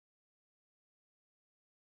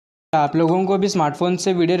आप लोगों को भी स्मार्टफोन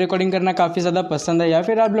से वीडियो रिकॉर्डिंग करना काफ़ी ज़्यादा पसंद है या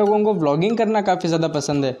फिर आप लोगों को व्लॉगिंग करना काफ़ी ज़्यादा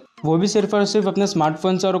पसंद है, वो भी सिर्फ और सिर्फ अपने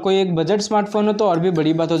स्मार्टफोन से, और कोई एक बजट स्मार्टफोन हो तो और भी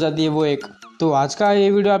बड़ी बात हो जाती है वो एक। तो आज का ये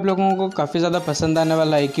वीडियो आप लोगों को काफ़ी ज़्यादा पसंद आने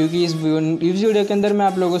वाला है, क्योंकि इस वीडियो के अंदर मैं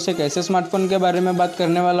आप लोगों से एक ऐसे स्मार्टफोन के बारे में बात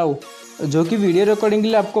करने वाला हूँ जो कि वीडियो रिकॉर्डिंग के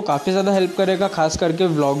लिए आपको काफ़ी ज़्यादा हेल्प करेगा, खास करके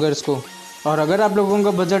व्लॉगर्स को। और अगर आप लोगों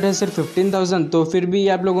का बजट है सिर्फ 15,000 तो फिर भी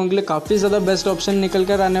आप लोगों के लिए काफ़ी ज़्यादा बेस्ट ऑप्शन निकल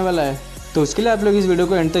कर आने वाला है। तो उसके लिए आप लोग इस वीडियो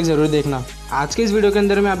को एंड तक ज़रूर देखना। आज के इस वीडियो के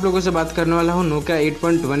अंदर मैं आप लोगों से बात करने वाला हूँ नोकिया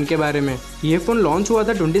 8.1 के बारे में। ये फ़ोन लॉन्च हुआ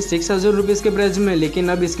था 26,000 रुपीज़ के प्राइस में, लेकिन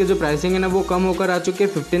अब इसके जो प्राइसिंग है ना वो कम होकर आ चुकी है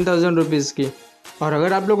 15,000 रुपीज़ की। और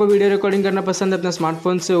अगर आप लोगों को वीडियो रिकॉर्डिंग करना पसंद है अपने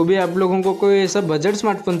स्मार्टफोन से, वो भी आप लोगों को कोई ऐसा बजट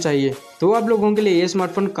स्मार्टफोन चाहिए, तो आप लोगों के लिए ये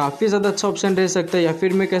स्मार्टफोन काफ़ी ज़्यादा अच्छा ऑप्शन रह सकता है, या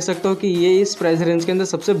फिर मैं कह सकता हूँ कि ये इस प्राइस रेंज के अंदर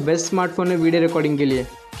सबसे बेस्ट स्मार्टफोन है वीडियो रिकॉर्डिंग के लिए।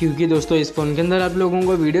 क्योंकि दोस्तों इस फ़ोन के अंदर आप लोगों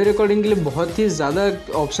को वीडियो रिकॉर्डिंग के लिए बहुत ही ज़्यादा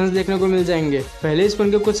ऑप्शंस देखने को मिल जाएंगे। पहले इस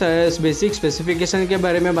फ़ोन के कुछ बेसिक स्पेसिफिकेशन के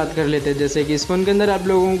बारे में बात कर लेते हैं, जैसे कि इस फ़ोन के अंदर आप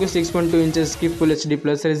लोगों को 6.2 इंचेस की फुल HD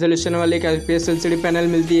प्लस रेजोल्यूशन वाली एक IPS LCD पैनल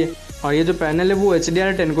मिलती है, और ये जो पैनल है वो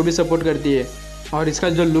HDR10 को भी सपोर्ट करती है। और इसका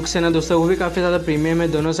जो लुक्स है ना दोस्तों वो भी काफ़ी ज़्यादा प्रीमियम है।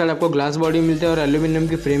 दोनों साइड आपको ग्लास बॉडी मिलती है और एल्यूमिनियम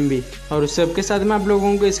की फ्रेम भी। और उस सबके साथ में आप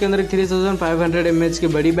लोगों को इसके अंदर 3500 mAh की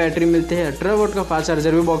बड़ी बैटरी मिलती है। 18 वोल्ट का फास्ट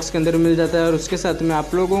चार्जर भी बॉक्स के अंदर मिल जाता है, और उसके साथ में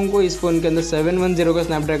आप लोगों को इस फ़ोन के अंदर 710 का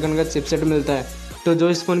स्नैपड्रैगन का चिपसेट मिलता है। तो जो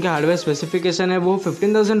इस फ़ोन के हार्डवेयर स्पेसिफिकेशन है वो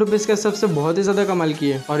 15,000 रुपीज़ के हिसाब से बहुत ही ज़्यादा कमाल की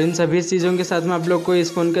है। और इन सभी चीज़ों के साथ में आप लोग को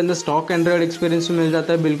इस फ़ोन के अंदर स्टॉक एंड्रॉइड एक्सपीरियंस मिल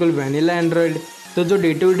जाता है, बिल्कुल वैनिला एंड्रॉइड। तो जो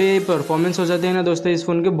डे टू डे परफॉर्मेंस हो जाती है ना दोस्तों इस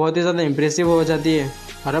फ़ोन की बहुत ही ज़्यादा इंप्रेसिव हो जाती है।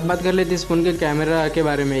 और अब बात कर लेते हैं इस फ़ोन के कैमरा के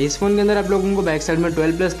बारे में। इस फ़ोन के अंदर आप लोगों को बैक साइड में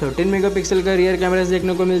 12+13 मेगापिक्सल का रियर कैमरा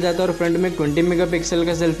देखने को मिल जाता है, और फ्रंट में 20 मेगापिक्सल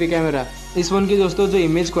का सेल्फी कैमरा। इस फ़ोन की दोस्तों जो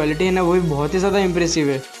इमेज क्वालिटी है ना वो भी बहुत ही ज़्यादा इंप्रेसिव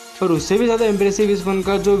है। और उससे भी ज़्यादा इंप्रेसिव इस फ़ोन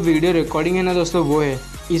का जो वीडियो रिकॉर्डिंग है ना दोस्तों वो है।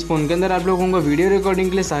 इस फ़ोन के अंदर आप लोगों को वीडियो रिकॉर्डिंग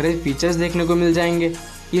के लिए सारे फीचर्स देखने को मिल जाएंगे।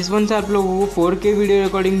 इस फ़ोन से आप लोगों को 4K वीडियो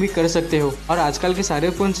रिकॉर्डिंग भी कर सकते हो। और आजकल के सारे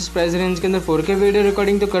फ़ोन इस प्राइस रेंज के अंदर 4K वीडियो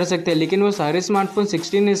रिकॉर्डिंग तो कर सकते हैं, लेकिन वो सारे स्मार्टफोन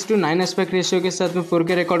 16:9 एस्पेक्ट रेशियो के साथ में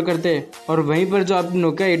 4K रिकॉर्ड करते हैं। और वहीं पर जो आप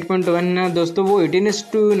नोकिया 8.1 है ना दोस्तों वो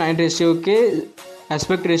 18:9 रेशियो के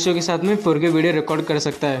एस्पेक्ट रेशियो के साथ में 4K वीडियो रिकॉर्ड कर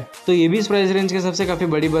सकता है। तो ये भी इस प्राइस रेंज के हिसाब से काफ़ी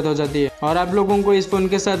बड़ी बात हो जाती है। और आप लोगों को इस फ़ोन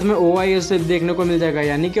के साथ में OIS देखने को मिल जाएगा,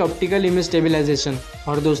 यानी कि ऑप्टिकल इमेज स्टेबलाइजेशन।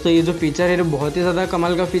 और दोस्तों ये जो फीचर है बहुत ही ज़्यादा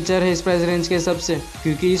कमाल का फीचर है इस प्राइस रेंज के हिसाब से,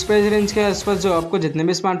 क्योंकि इस प्राइस रेंज के आसपास जो आपको जितने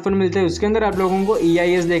भी स्मार्टफोन मिलते हैं उसके अंदर आप लोगों को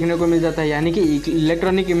EIS देखने को मिल जाता है, यानी कि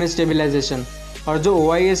इलेक्ट्रॉनिक इमेज स्टेबलाइजेशन। और जो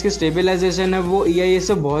OIS की स्टेबलाइजेशन है वो EIS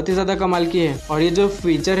से बहुत ही ज़्यादा कमाल की है। और ये जो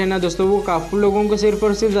फीचर है ना दोस्तों वो काफ़ी लोगों को सिर्फ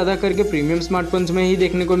और सिर्फ ज़्यादा करके प्रीमियम स्मार्टफोन्स में ही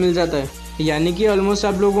देखने को मिल जाता है, यानी कि ऑलमोस्ट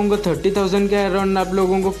आप लोगों को 30,000 के अराउंड आप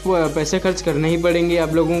लोगों को पैसे खर्च करने ही पड़ेंगे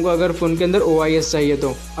आप लोगों को अगर फ़ोन के अंदर OIS चाहिए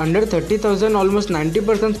तो। अंडर 30,000 ऑलमोस्ट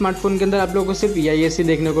 90% स्मार्टफोन के अंदर आप लोगों को सिर्फ EIS ही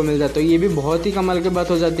देखने को मिल जाता है। ये भी बहुत ही कमाल की बात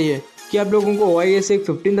हो जाती है कि आप लोगों को OIS एक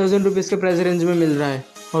 15,000 रुपीज़ के प्राइस रेंज में मिल रहा है।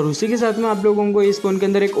 और उसी के साथ में आप लोगों को इस फ़ोन के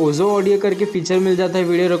अंदर एक ओजो ऑडियो करके फीचर मिल जाता है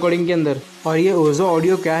वीडियो रिकॉर्डिंग के अंदर। और ये ओजो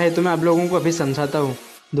ऑडियो क्या है तो मैं आप लोगों को अभी समझाता हूँ।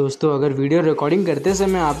 दोस्तों अगर वीडियो रिकॉर्डिंग करते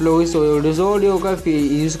समय आप लोग इस ओजो ऑडियो का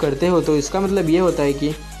यूज़ करते हो तो इसका मतलब ये होता है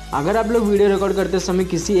कि अगर आप लोग वीडियो रिकॉर्ड करते समय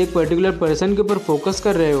किसी एक पर्टिकुलर पर्सन के ऊपर फोकस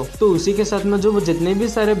कर रहे हो तो उसी के साथ में जो जितने भी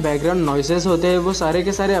सारे बैकग्राउंड नॉइसेस होते हैं वो सारे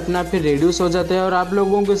के सारे अपने आप ही रिड्यूस हो जाते हैं, और आप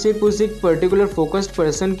लोगों को सिर्फ उसी पर्टिकुलर फोकस्ड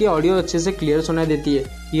पर्सन की ऑडियो अच्छे से क्लियर सुनाई देती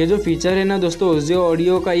है। ये जो फीचर है ना दोस्तों ओजो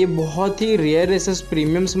ऑडियो का ये बहुत ही रेयर ऐसे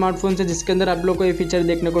प्रीमियम स्मार्टफोन है जिसके अंदर आप लोग को ये फीचर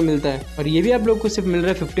देखने को मिलता है, और ये भी आप लोग को सिर्फ मिल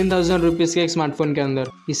रहा है 15,000 रुपीज़ के एक स्मार्टफोन के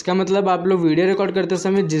अंदर। इसका मतलब आप लोग वीडियो रिकॉर्ड करते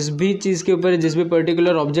समय जिस भी चीज़ के ऊपर, जिस भी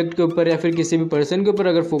पर्टिकुलर ऑब्जेक्ट के ऊपर या फिर किसी भी पर्सन के ऊपर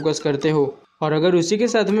अगर फोकस करते हो, और अगर उसी के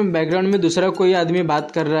साथ में बैकग्राउंड में दूसरा कोई आदमी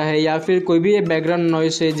बात कर रहा है या फिर कोई भी बैकग्राउंड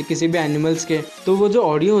नॉइस है किसी भी एनिमल्स के, तो वो जो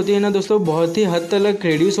ऑडियो होती है ना दोस्तों बहुत ही हद तक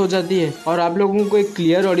रिड्यूस हो जाती है और आप लोगों को एक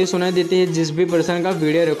क्लियर ऑडियो सुनाई देती है जिस भी पर्सन का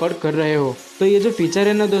वीडियो रिकॉर्ड कर रहे हो। तो ये जो फीचर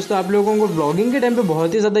है ना दोस्तों आप लोगों को ब्लॉगिंग के टाइम पे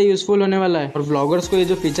बहुत ही ज़्यादा यूजफुल होने वाला है, और ब्लॉगर्स को ये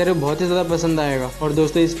जो फीचर है बहुत ही ज़्यादा पसंद आएगा। और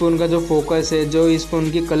दोस्तों इस फोन का जो फोकस है, जो इस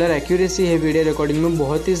फोन की कलर एक्यूरेसी है वीडियो रिकॉर्डिंग में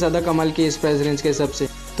बहुत ही ज़्यादा कमाल की इस प्राइस रेंज के हिसाब से।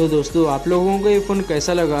 तो दोस्तों आप लोगों को ये फ़ोन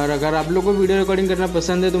कैसा लगा, और अगर आप लोगों को वीडियो रिकॉर्डिंग करना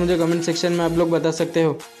पसंद है तो मुझे कमेंट सेक्शन में आप लोग बता सकते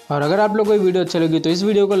हो। और अगर आप लोगों को ये वीडियो अच्छा लगी तो इस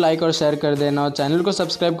वीडियो को लाइक और शेयर कर देना, और चैनल को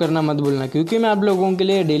सब्सक्राइब करना मत भूलना, क्योंकि मैं आप लोगों के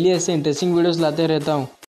लिए डेली ऐसे इंटरेस्टिंग वीडियोस लाते रहता हूँ।